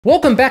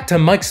Welcome back to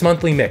Mike's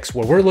Monthly Mix,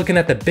 where we're looking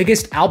at the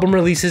biggest album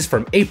releases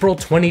from April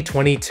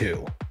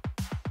 2022.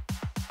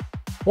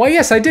 Why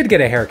yes, I did get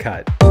a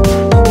haircut.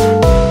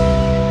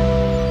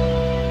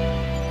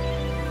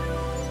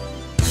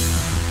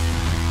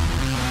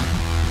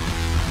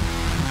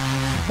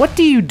 What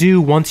do you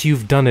do once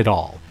you've done it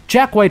all?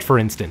 Jack White, for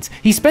instance,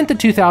 he spent the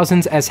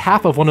 2000s as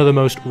half of one of the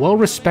most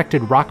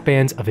well-respected rock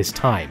bands of his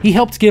time. He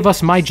helped give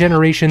us my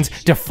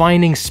generation's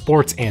defining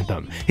sports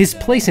anthem. His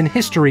place in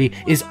history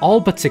is all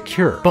but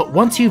secure. But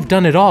once you've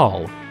done it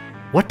all,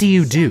 what do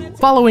you do?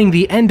 Following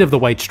the end of the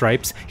White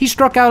Stripes, he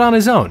struck out on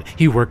his own.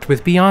 He worked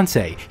with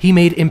Beyonce. He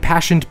made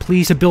impassioned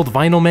pleas to build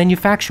vinyl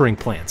manufacturing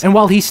plants. And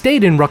while he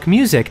stayed in rock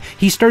music,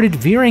 he started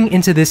veering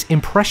into this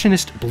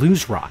impressionist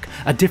blues rock,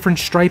 a different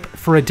stripe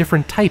for a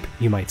different type,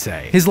 you might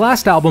say. His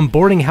last album,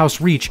 Boarding House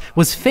Reach,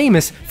 was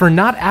famous for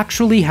not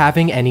actually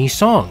having any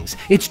songs.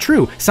 It's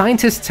true,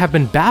 scientists have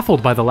been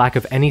baffled by the lack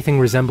of anything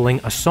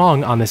resembling a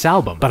song on this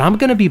album, but I'm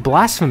gonna be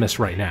blasphemous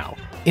right now.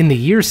 In the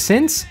years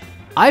since,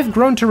 I've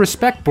grown to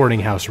respect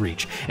Boarding House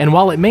Reach, and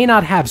while it may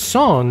not have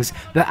songs,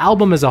 the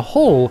album as a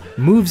whole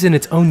moves in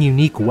its own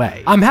unique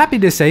way. I'm happy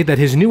to say that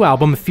his new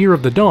album, Fear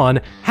of the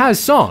Dawn,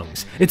 has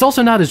songs. It's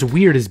also not as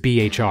weird as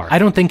BHR. I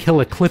don't think he'll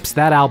eclipse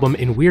that album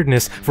in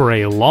weirdness for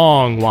a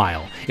long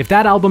while. If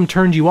that album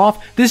turned you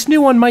off, this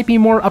new one might be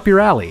more up your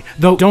alley,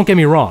 though don't get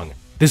me wrong,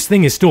 this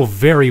thing is still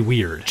very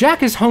weird. Jack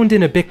has honed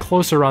in a bit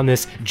closer on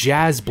this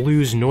jazz,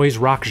 blues, noise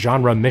rock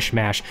genre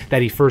mishmash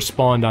that he first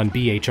spawned on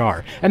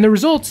BHR, and the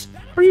results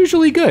are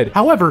usually good.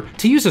 However,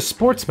 to use a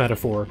sports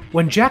metaphor,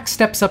 when Jack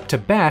steps up to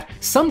bat,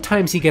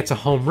 sometimes he gets a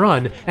home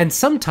run, and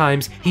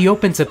sometimes he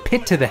opens a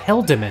pit to the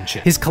hell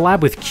dimension. His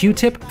collab with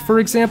Q-Tip, for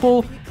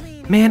example,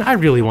 man, I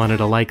really wanted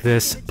to like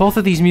this. Both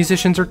of these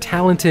musicians are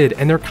talented,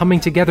 and their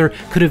coming together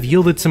could have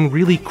yielded some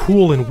really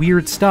cool and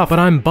weird stuff, but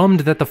I'm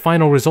bummed that the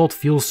final result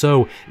feels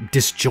so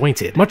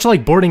disjointed. Much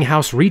like Boarding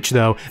House Reach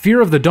though,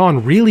 Fear of the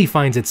Dawn really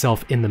finds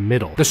itself in the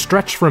middle. The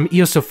stretch from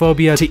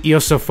Eosophobia to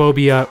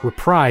Eosophobia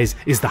Reprise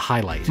is the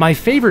highlight. My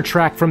favorite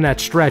track from that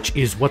stretch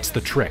is What's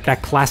the Trick?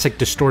 That classic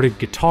distorted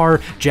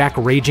guitar, Jack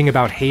raging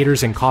about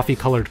haters and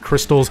coffee-colored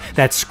crystals,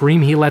 that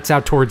scream he lets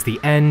out towards the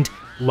end.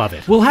 Love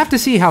it. We'll have to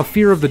see how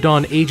Fear of the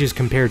Dawn ages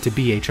compared to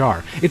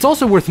BHR. It's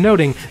also worth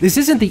noting, this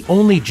isn't the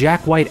only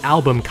Jack White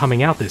album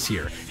coming out this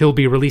year. He'll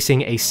be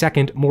releasing a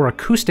second, more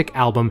acoustic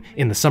album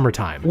in the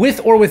summertime. With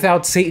or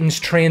without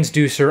Satan's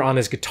transducer on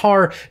his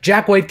guitar,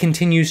 Jack White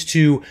continues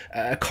to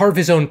carve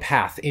his own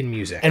path in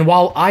music. And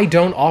while I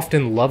don't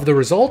often love the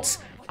results,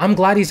 I'm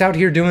glad he's out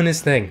here doing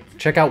his thing.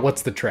 Check out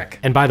What's the Trick.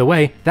 And by the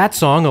way, that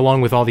song, along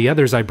with all the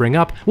others I bring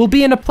up, will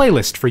be in a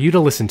playlist for you to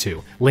listen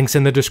to. Links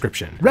in the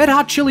description. Red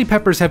Hot Chili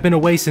Peppers have been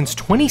away since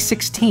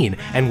 2016,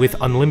 and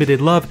with Unlimited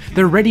Love,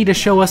 they're ready to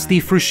show us the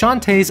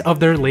Frusciantes of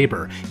their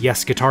labor.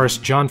 Yes,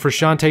 guitarist John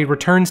Frusciante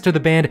returns to the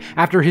band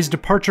after his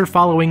departure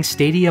following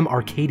Stadium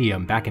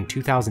Arcadium back in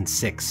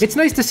 2006. It's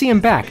nice to see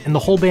him back, and the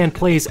whole band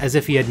plays as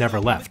if he had never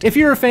left. If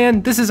you're a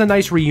fan, this is a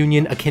nice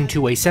reunion akin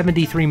to a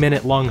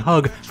 73-minute long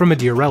hug from a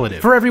dear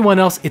relative. For everyone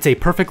else, it's a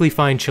perfectly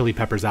fine Chili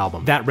Peppers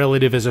album. That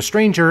relative is a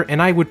stranger,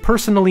 and I would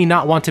personally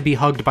not want to be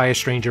hugged by a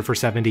stranger for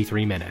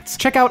 73 minutes.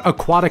 Check out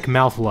Aquatic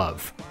Mouth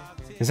Love.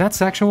 Is that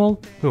sexual?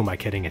 Who am I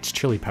kidding? It's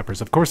Chili Peppers,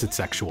 of course it's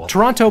sexual.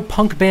 Toronto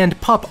punk band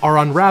Pup are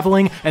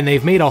unraveling, and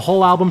they've made a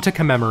whole album to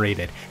commemorate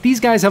it. These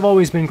guys have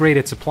always been great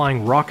at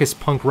supplying raucous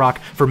punk rock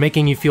for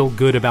making you feel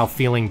good about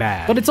feeling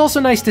bad. But it's also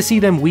nice to see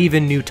them weave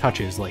in new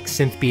touches like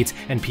synth beats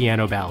and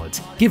piano ballads.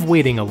 Give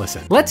Waiting a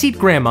listen. Let's Eat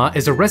Grandma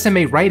is a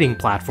resume writing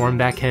platform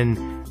that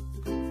can...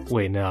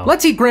 Wait, no.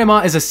 Let's Eat Grandma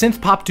is a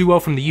synth-pop duo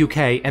from the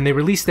UK, and they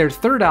released their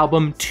third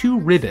album, Two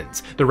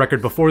Ribbons. The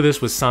record before this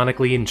was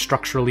sonically and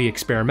structurally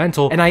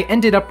experimental, and I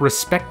ended up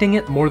respecting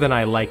it more than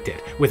I liked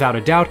it. Without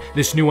a doubt,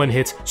 this new one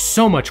hits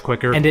so much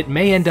quicker, and it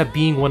may end up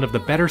being one of the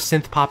better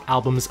synth-pop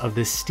albums of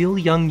this still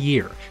young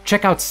year.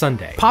 Check out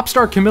Sunday. Pop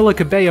star Camila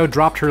Cabello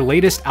dropped her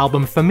latest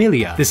album,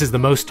 Familia. This is the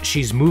most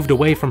she's moved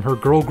away from her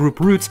girl group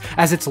roots,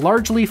 as it's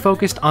largely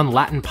focused on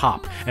Latin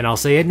pop. And I'll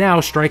say it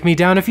now, strike me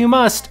down if you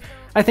must.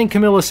 I think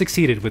Camila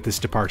succeeded with this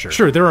departure.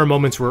 Sure, there are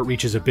moments where it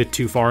reaches a bit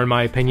too far in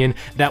my opinion.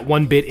 That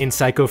one bit in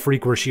Psycho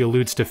Freak where she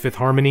alludes to Fifth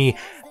Harmony,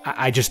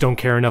 I just don't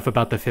care enough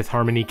about the Fifth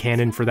Harmony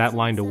canon for that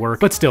line to work.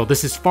 But still,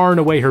 this is far and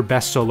away her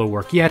best solo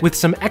work yet, with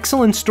some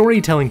excellent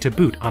storytelling to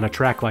boot on a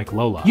track like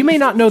Lola. You may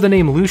not know the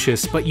name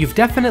Lucius, but you've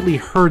definitely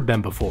heard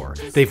them before.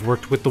 They've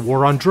worked with The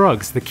War on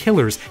Drugs, The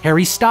Killers,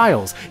 Harry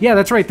Styles. Yeah,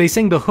 that's right, they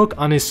sang the hook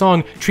on his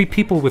song Treat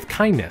People with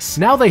Kindness.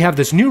 Now they have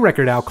this new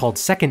record out called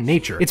Second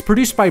Nature. It's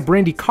produced by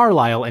Brandi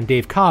Carlile and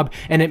Dave Cobb,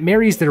 and it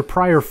marries their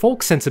prior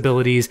folk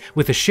sensibilities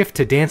with a shift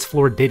to dance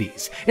floor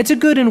ditties. It's a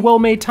good and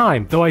well-made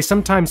time, though I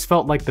sometimes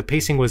felt like the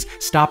pacing was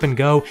stop and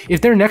go,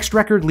 if their next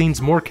record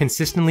leans more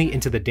consistently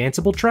into the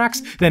danceable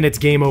tracks, then it's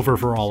game over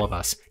for all of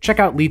us. Check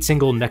out lead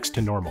single Next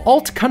to Normal.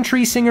 Alt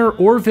country singer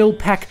Orville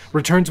Peck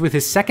returns with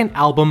his second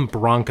album,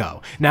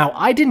 Bronco. Now,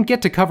 I didn't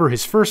get to cover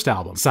his first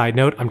album. Side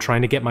note, I'm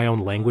trying to get my own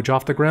language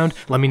off the ground.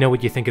 Let me know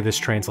what you think of this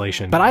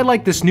translation. But I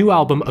like this new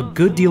album a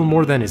good deal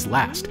more than his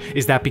last.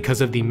 Is that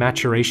because of the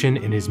maturation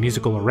in his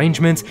musical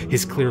arrangements,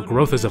 his clear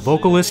growth as a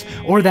vocalist,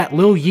 or that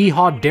Lil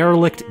Yeehaw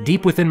derelict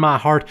deep within my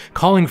heart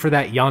calling for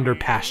that yonder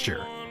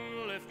pasture?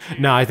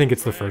 Nah, I think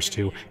it's the first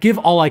two. Give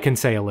All I Can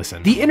Say a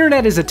listen. The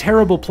internet is a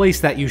terrible place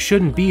that you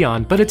shouldn't be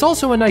on, but it's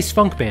also a nice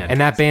funk band, and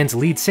that band's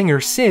lead singer,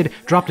 Sid,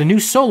 dropped a new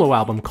solo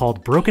album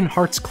called Broken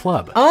Hearts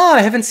Club. Oh,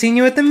 I haven't seen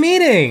you at the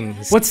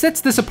meetings! What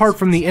sets this apart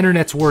from the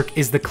internet's work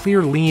is the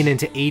clear lean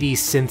into 80s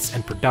synths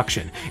and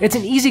production. It's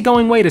an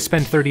easygoing way to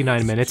spend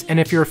 39 minutes, and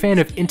if you're a fan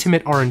of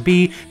intimate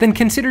R&B, then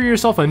consider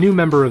yourself a new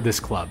member of this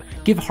club.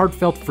 Give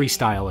heartfelt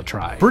freestyle a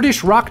try.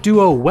 British rock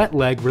duo Wet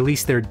Leg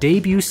released their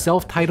debut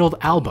self-titled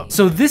album.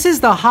 So this is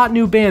the hot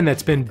new band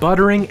that's been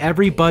buttering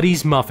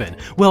everybody's muffin.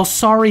 Well,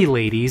 sorry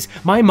ladies,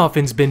 my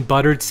muffin's been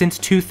buttered since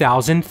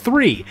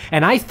 2003,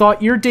 and I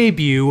thought your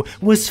debut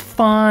was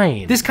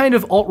fine. This kind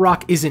of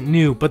alt-rock isn't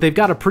new, but they've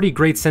got a pretty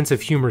great sense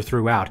of humor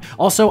throughout.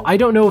 Also, I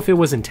don't know if it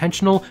was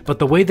intentional, but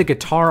the way the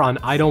guitar on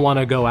I Don't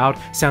Wanna Go Out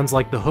sounds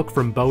like the hook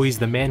from Bowie's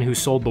The Man Who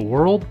Sold the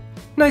World.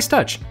 Nice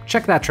touch.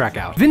 Check that track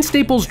out. Vince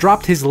Staples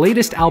dropped his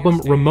latest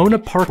album, Ramona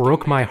Park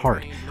Broke My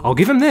Heart. I'll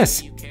give him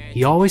this.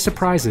 He always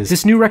surprises.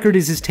 This new record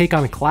is his take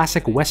on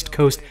classic West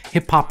Coast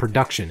hip-hop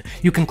production.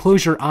 You can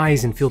close your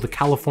eyes and feel the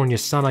California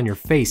sun on your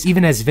face,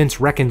 even as Vince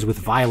reckons with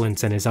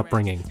violence and his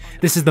upbringing.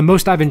 This is the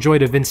most I've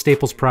enjoyed a Vince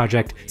Staples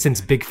project since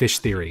Big Fish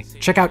Theory.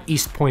 Check out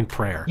East Point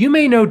Prayer. You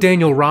may know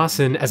Daniel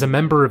Rossen as a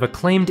member of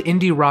acclaimed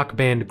indie rock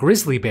band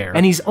Grizzly Bear,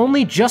 and he's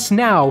only just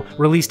now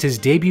released his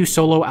debut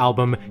solo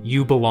album,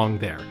 You Belong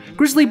There.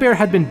 Grizzly Bear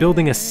had been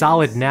building a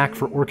solid knack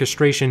for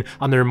orchestration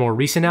on their more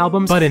recent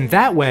albums, but in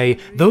that way,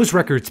 those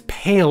records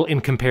pale in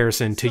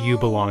comparison to You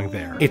Belong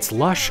There. It's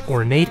lush,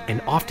 ornate,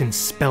 and often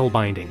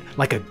spellbinding,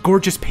 like a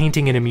gorgeous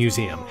painting in a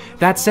museum.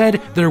 That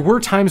said, there were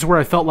times where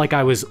I felt like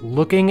I was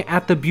looking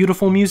at the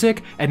beautiful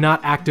music and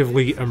not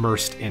actively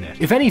immersed in it.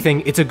 If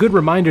anything, it's a good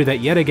reminder that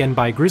Yet Again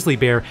by Grizzly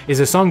Bear is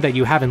a song that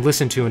you haven't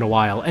listened to in a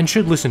while and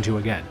should listen to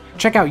again.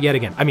 Check out Yet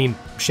Again,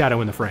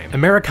 Shadow in the Frame.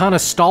 Americana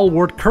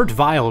stalwart Kurt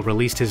Vile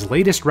released his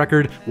latest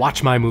record,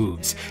 Watch My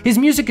Moves. His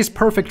music is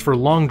perfect for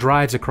long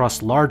drives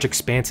across large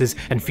expanses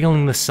and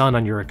feeling the sun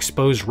on your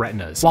exposed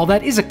retinas. While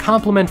that is a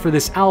compliment for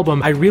this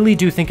album, I really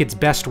do think it's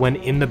best when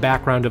in the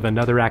background of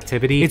another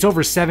activity. It's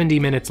over 70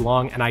 minutes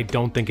long, and I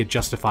don't think it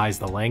justifies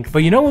the length. But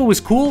you know what was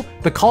cool?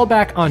 The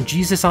callback on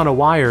Jesus on a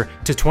Wire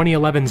to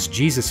 2011's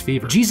Jesus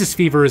Fever. Jesus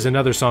Fever is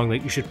another song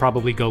that you should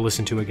probably go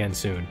listen to again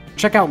soon.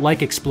 Check out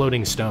Like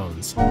Exploding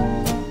Stones.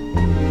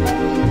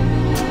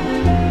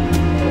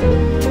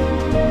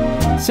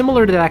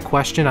 Similar to that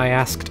question I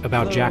asked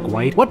about Jack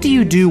White, what do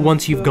you do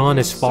once you've gone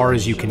as far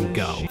as you can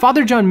go?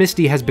 Father John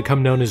Misty has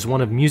become known as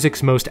one of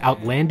music's most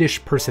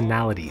outlandish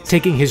personalities,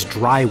 taking his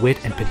dry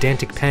wit and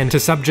pedantic pen to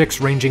subjects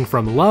ranging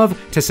from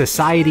love to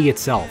society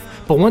itself.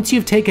 But once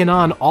you've taken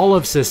on all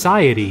of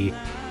society,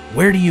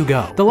 where do you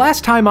go? The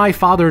last time I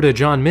fathered a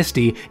John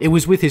Misty, it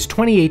was with his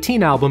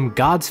 2018 album,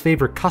 God's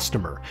Favorite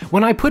Customer.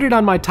 When I put it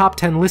on my top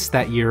 10 list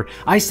that year,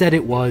 I said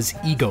it was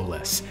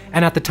egoless.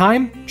 And at the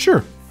time,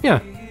 sure, yeah,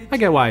 I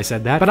get why I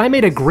said that, but I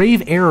made a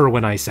grave error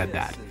when I said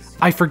that.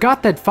 I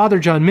forgot that Father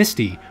John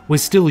Misty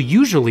was still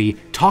usually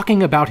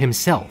talking about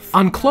himself.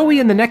 On Chloe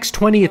in the Next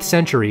 20th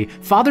Century,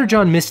 Father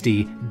John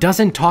Misty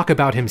doesn't talk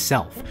about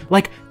himself.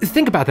 Like,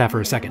 think about that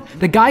for a second.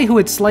 The guy who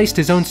had sliced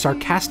his own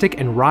sarcastic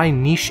and wry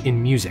niche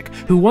in music,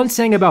 who once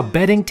sang about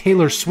betting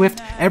Taylor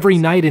Swift every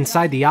night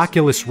inside the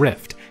Oculus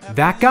Rift.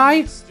 That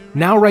guy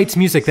now writes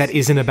music that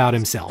isn't about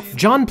himself.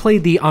 John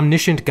played the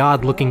omniscient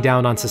god looking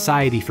down on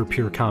society for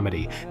pure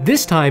comedy.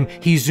 This time,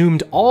 he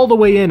zoomed all the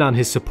way in on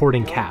his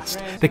supporting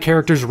cast. The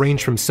characters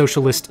range from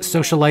socialist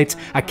socialites,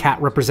 a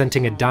cat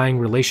representing a dying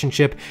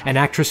relationship, an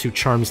actress who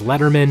charms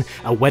Letterman,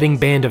 a wedding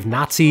band of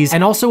Nazis,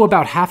 and also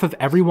about half of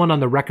everyone on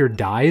the record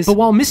dies. But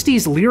while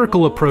Misty's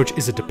lyrical approach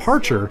is a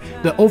departure,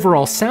 the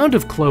overall sound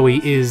of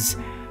Chloe is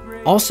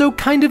also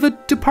kind of a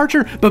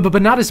departure,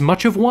 but not as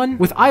much of one.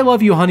 With I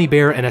Love You Honey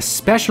Bear and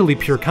especially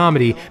Pure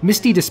Comedy,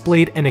 Misty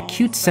displayed an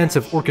acute sense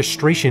of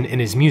orchestration in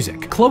his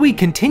music. Chloe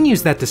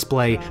continues that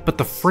display, but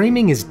the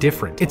framing is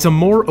different. It's a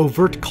more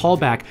overt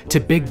callback to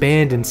big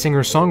band and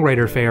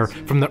singer-songwriter fare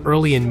from the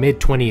early and mid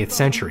 20th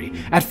century.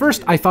 At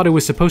first, I thought it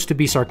was supposed to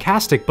be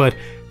sarcastic, but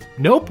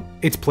nope,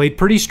 it's played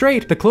pretty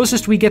straight. The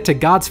closest we get to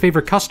God's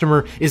Favorite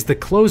Customer is the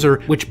closer,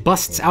 which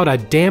busts out a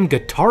damn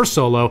guitar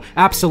solo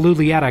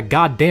absolutely out of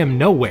goddamn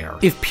nowhere.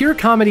 If Pure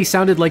Comedy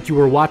sounded like you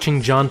were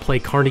watching John play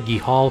Carnegie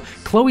Hall,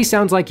 Chloe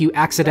sounds like you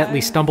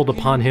accidentally stumbled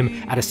upon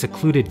him at a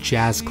secluded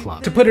jazz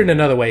club. To put it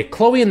another way,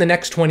 Chloe in the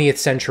Next 20th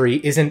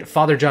Century isn't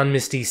Father John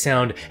Misty's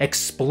sound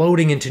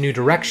exploding into new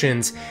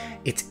directions.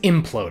 it's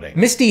imploding.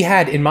 Misty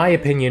had, in my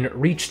opinion,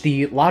 reached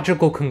the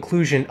logical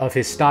conclusion of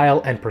his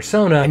style and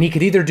persona, and he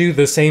could either do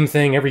the same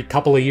thing every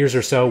couple of years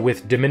or so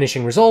with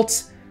diminishing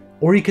results,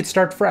 or he could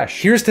start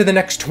fresh. Here's to the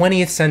next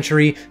 20th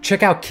century.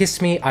 Check out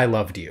Kiss Me, I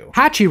Loved You.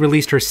 Hatchie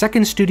released her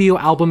second studio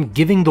album,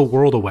 Giving the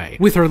World Away.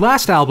 With her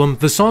last album,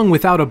 the song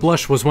Without a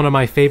Blush was one of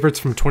my favorites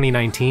from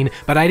 2019,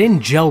 but I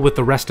didn't gel with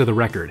the rest of the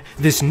record.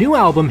 This new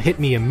album hit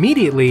me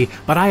immediately,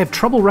 but I have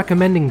trouble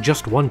recommending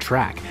just one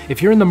track.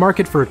 If you're in the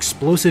market for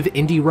explosive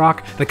indie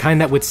rock, the kind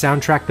that would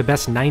soundtrack the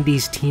best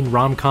 90s teen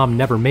rom-com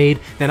never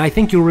made, then I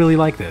think you'll really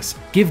like this.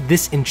 Give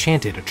This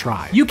Enchanted a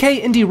try.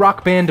 UK indie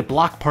rock band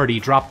Bloc Party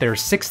dropped their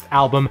 6th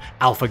album,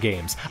 Alpha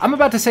Games. I'm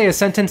about to say a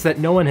sentence that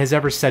no one has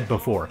ever said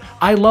before.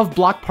 I love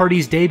Bloc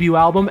Party's debut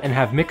album and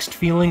have mixed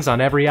feelings on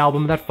every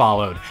album that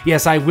followed.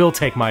 Yes, I will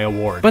take my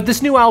award. But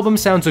this new album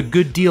sounds a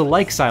good deal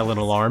like Silent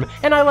Alarm,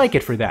 and I like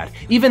it for that.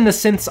 Even the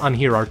synths on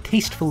here are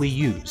tastefully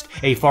used,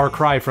 a far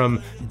cry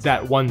from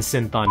that one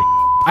synth on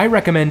I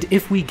recommend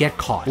If We Get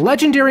Caught.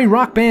 Legendary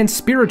rock band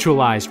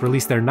Spiritualized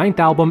released their 9th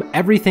album,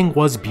 Everything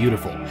Was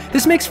Beautiful.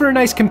 This makes for a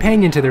nice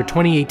companion to their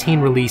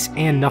 2018 release,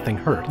 And Nothing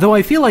Hurt. Though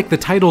I feel like the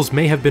titles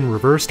may have been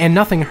reversed, And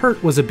Nothing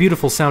Hurt was a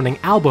beautiful sounding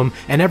album,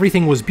 and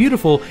Everything Was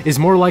Beautiful is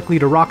more likely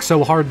to rock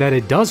so hard that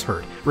it does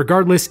hurt.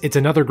 Regardless, it's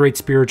another great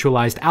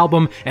Spiritualized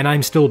album, and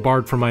I'm still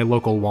barred from my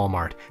local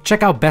Walmart.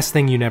 Check out Best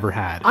Thing You Never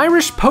Had.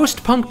 Irish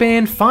post-punk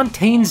band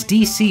Fontaines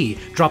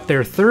DC dropped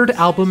their 3rd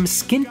album,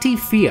 Skinty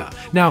Fia.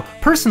 Now,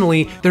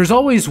 personally, there's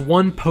always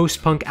one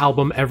post-punk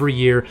album every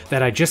year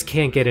that I just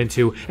can't get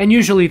into, and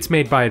usually it's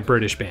made by a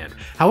British band.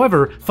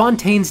 However,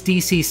 Fontaines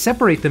DC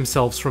separate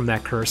themselves from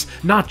that curse,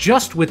 not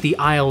just with the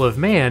Isle of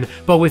Man,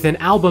 but with an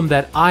album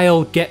that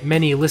I'll get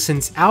many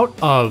listens out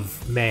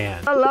of,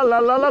 man.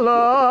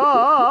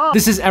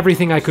 This is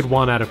everything I could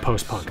want out of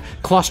post-punk.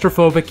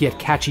 Claustrophobic yet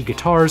catchy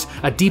guitars,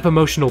 a deep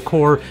emotional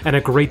core, and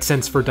a great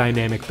sense for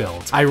dynamic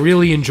builds. I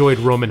really enjoyed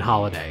Roman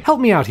Holiday. Help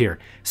me out here.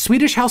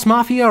 Swedish House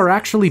Mafia are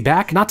actually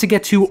back? Not to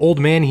get too old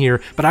man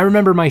here, but I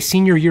remember my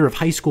senior year of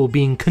high school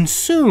being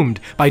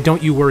consumed by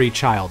Don't You Worry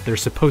Child, their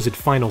supposed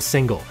final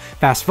single.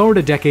 Fast forward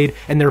a decade,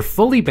 and they're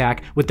fully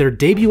back with their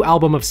debut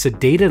album of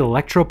sedated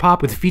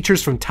electropop with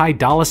features from Ty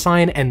Dolla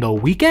 $ign and The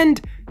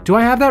Weeknd? Do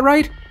I have that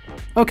right?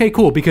 Okay,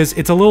 cool, because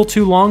it's a little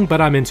too long,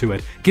 but I'm into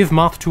it. Give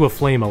Moth to a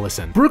Flame a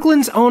listen.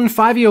 Brooklyn's own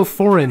Fivio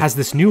Foreign has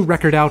this new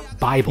record out,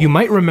 Bible. You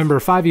might remember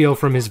Fivio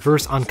from his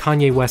verse on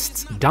Kanye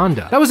West's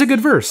Donda. That was a good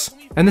verse,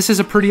 and this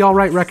is a pretty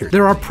alright record.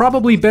 There are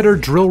probably better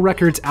drill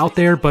records out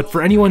there, but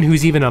for anyone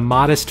who's even a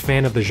modest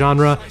fan of the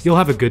genre, you'll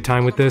have a good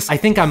time with this. I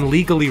think I'm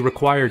legally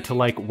required to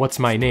like What's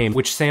My Name,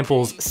 which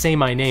samples Say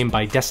My Name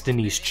by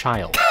Destiny's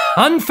Child.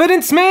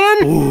 Confidence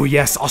Man? Ooh,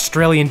 yes,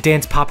 Australian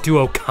dance pop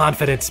duo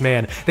Confidence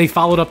Man. They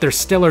followed up their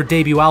stellar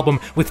debut album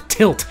with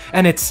Tilt,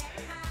 and it's...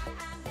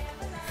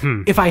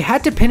 If I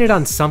had to pin it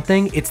on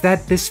something, it's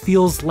that this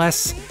feels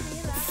less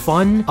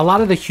fun. A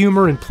lot of the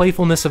humor and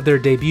playfulness of their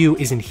debut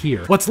isn't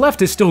here. What's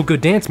left is still good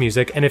dance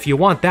music, and if you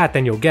want that,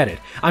 then you'll get it.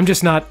 I'm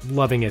just not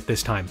loving it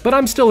this time, but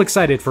I'm still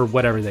excited for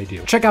whatever they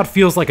do. Check out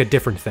Feels Like a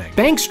Different Thing.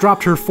 Banks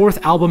dropped her 4th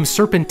album,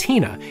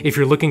 Serpentina. If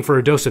you're looking for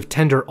a dose of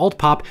tender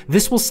alt-pop,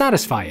 this will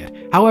satisfy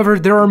it. However,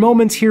 there are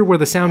moments here where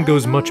the sound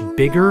goes much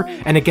bigger,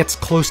 and it gets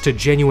close to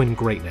genuine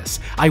greatness.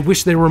 I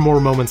wish there were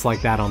more moments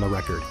like that on the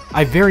record.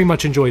 I very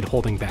much enjoyed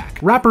Holding Back.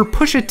 Rapper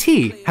Pusha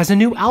T has a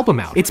new album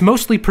out. It's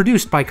mostly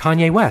produced by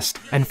Kanye West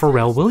and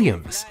Pharrell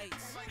Williams.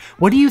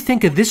 What do you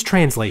think of this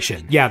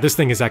translation? Yeah, this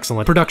thing is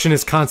excellent. Production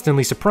is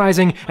constantly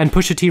surprising, and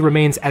Pusha T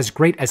remains as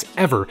great as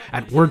ever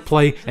at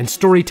wordplay and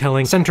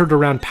storytelling centered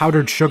around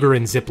powdered sugar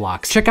and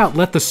Ziplocs. Check out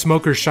Let the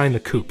Smokers Shine the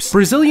Coops.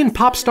 Brazilian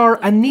pop star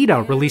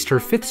Anitta released her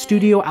 5th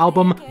studio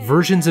album,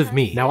 Versions of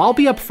Me. Now, I'll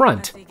be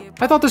upfront.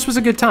 I thought this was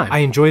a good time. I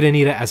enjoyed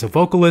Anitta as a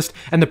vocalist,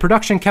 and the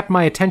production kept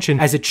my attention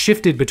as it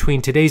shifted between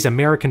today's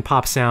American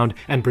pop sound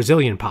and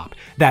Brazilian pop.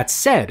 That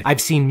said, I've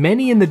seen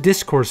many in the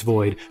discourse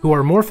void who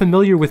are more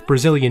familiar with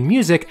Brazilian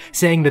music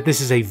saying that this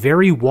is a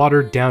very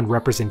watered-down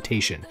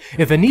representation.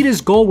 If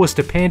Anitta's goal was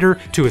to pander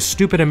to a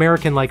stupid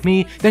American like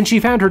me, then she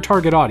found her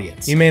target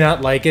audience. You may not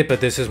like it, but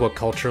this is what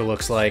culture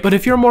looks like. But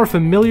if you're more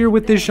familiar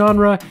with this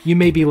genre, you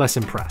may be less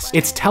impressed.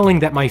 It's telling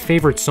that my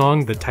favorite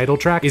song, the title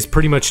track, is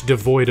pretty much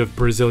devoid of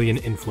Brazilian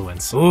influence.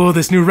 Ooh,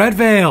 this new Red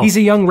Veil! He's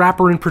a young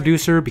rapper and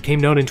producer,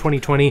 became known in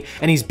 2020,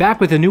 and he's back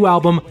with a new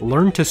album,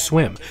 Learn to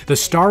Swim. The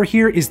star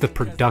here is the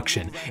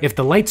production. If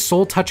the light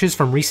soul touches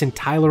from recent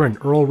Tyler and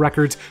Earl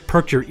records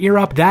perked your ear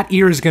up, that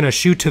ear is gonna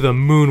shoot to the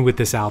moon with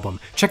this album.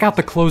 Check out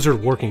the closer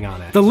working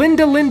on it. The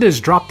Linda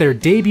Lindas dropped their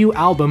debut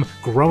album,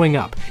 Growing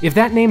Up. If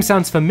that name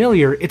sounds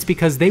familiar, it's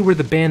because they were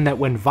the band that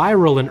went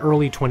viral in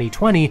early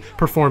 2020,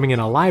 performing in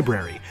a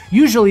library.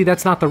 Usually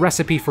that's not the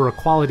recipe for a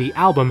quality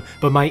album,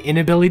 but my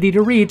inability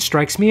to read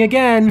strikes me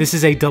again. This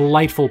is a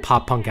delightful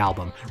pop-punk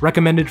album,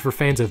 recommended for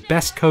fans of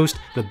Best Coast,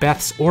 The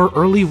Beths, or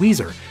early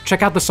Weezer.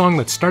 Check out the song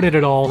that started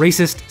it all,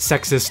 Racist,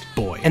 Sexist,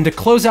 Boy. And to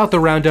close out the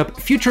roundup,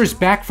 Future's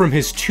back from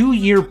his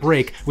 2-year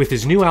break with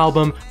his new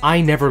album, I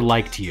Never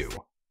Liked You.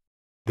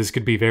 This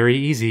could be very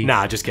easy.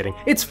 Nah, just kidding.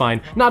 It's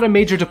fine. Not a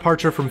major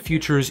departure from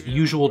Future's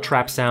usual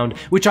trap sound,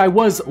 which I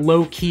was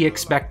low-key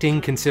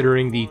expecting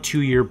considering the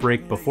 2-year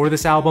break before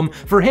this album.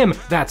 For him,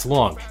 that's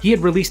long. He had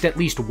released at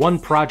least one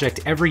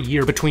project every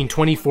year between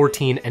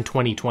 2014 and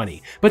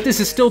 2020. But this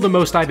is still the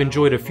most I've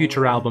enjoyed a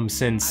Future album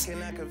since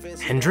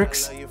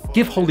Hendrix?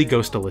 Give Holy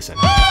Ghost a listen.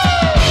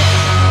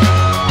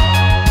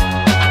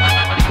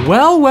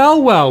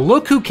 Well,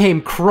 look who came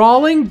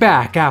crawling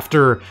back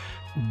after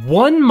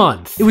 1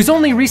 month. It was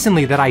only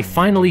recently that I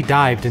finally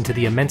dived into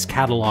the immense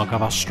catalog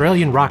of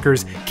Australian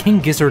rockers King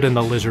Gizzard and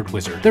the Lizard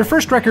Wizard. Their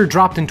first record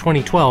dropped in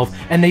 2012,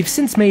 and they've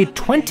since made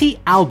 20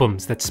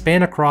 albums that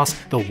span across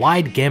the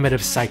wide gamut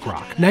of psych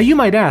rock. Now you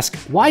might ask,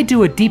 why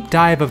do a deep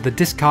dive of the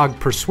Discog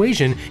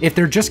Persuasion if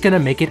they're just gonna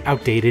make it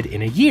outdated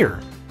in a year?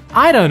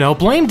 I don't know,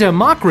 blame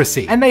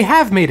democracy! And they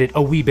have made it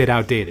a wee bit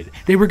outdated.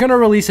 They were gonna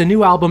release a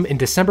new album in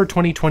December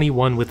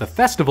 2021 with a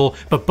festival,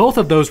 but both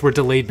of those were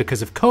delayed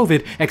because of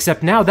COVID,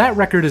 except now that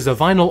record is a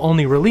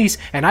vinyl-only release,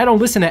 and I don't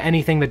listen to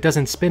anything that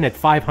doesn't spin at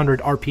 500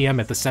 RPM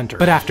at the center.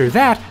 But after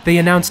that, they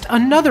announced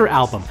another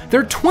album,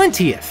 their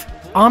 20th!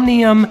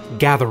 Omnium,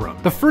 Gatherum.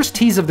 The first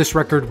tease of this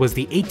record was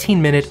the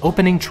 18-minute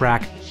opening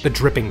track, The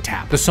Dripping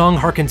Tap. The song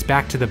harkens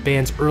back to the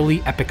band's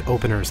early epic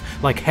openers,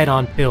 like Head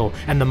on Pill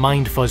and the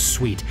Mind Fuzz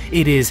Suite.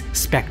 It is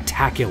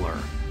spectacular.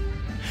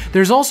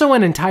 There's also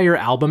an entire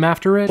album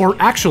after it, or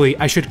actually,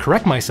 I should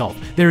correct myself,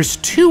 there's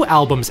 2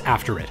 albums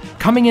after it.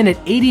 Coming in at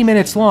 80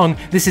 minutes long,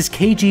 this is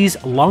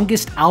KG's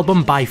longest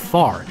album by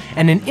far,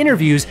 and in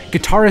interviews,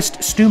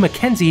 guitarist Stu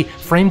McKenzie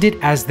framed it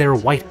as their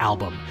White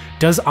Album.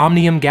 Does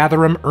Omnium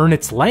Gatherum earn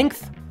its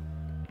length?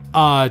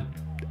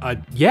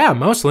 Yeah,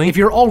 mostly. If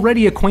you're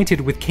already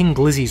acquainted with King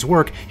Glizzy's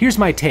work, here's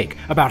my take.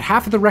 About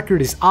half of the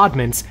record is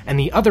Oddments, and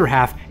the other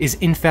half is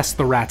Infest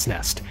the Rat's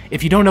Nest.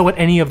 If you don't know what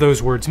any of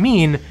those words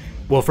mean,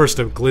 well, first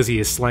of glizzy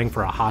is slang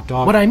for a hot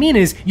dog. What I mean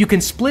is, you can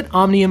split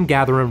Omnium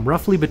Gatherum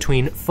roughly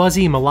between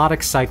fuzzy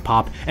melodic psych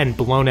pop and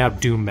blown out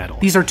doom metal.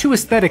 These are two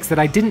aesthetics that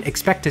I didn't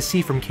expect to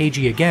see from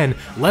KG again,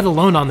 let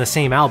alone on the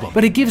same album.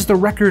 But it gives the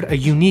record a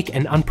unique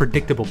and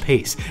unpredictable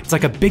pace. It's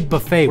like a big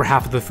buffet where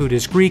half of the food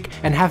is Greek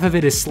and half of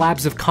it is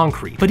slabs of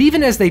concrete. But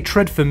even as they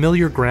tread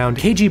familiar ground,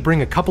 KG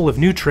bring a couple of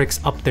new tricks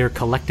up their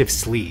collective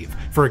sleeve.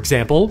 For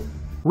example,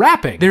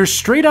 rapping. There's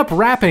straight up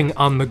rapping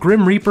on The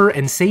Grim Reaper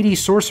and Sadie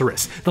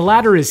Sorceress. The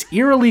latter is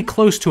eerily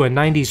close to a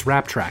 90s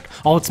rap track.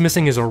 All it's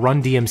missing is a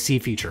Run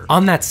DMC feature.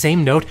 On that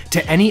same note,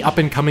 to any up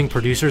and coming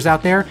producers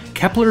out there,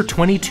 Kepler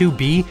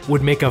 22B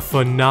would make a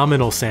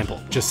phenomenal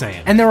sample, just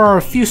saying. And there are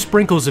a few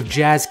sprinkles of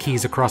jazz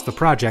keys across the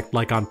project,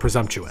 like on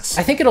Presumptuous.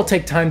 I think it'll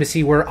take time to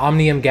see where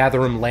Omnium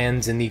Gatherum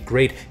lands in the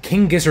great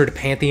King Gizzard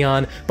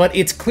pantheon, but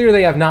it's clear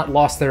they have not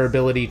lost their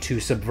ability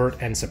to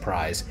subvert and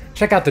surprise.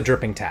 Check out The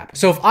Dripping Tap.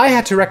 So if I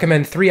had to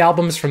recommend 3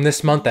 albums from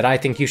this month that I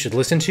think you should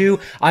listen to,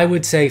 I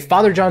would say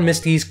Father John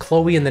Misty's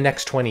Chloe in the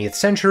Next 20th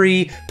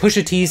Century,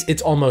 Pusha T's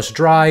It's Almost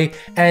Dry,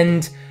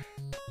 and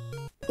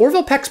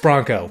Orville Peck's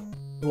Bronco.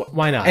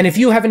 Why not? And if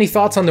you have any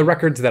thoughts on the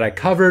records that I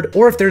covered,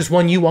 or if there's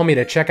one you want me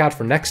to check out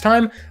for next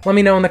time, let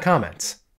me know in the comments.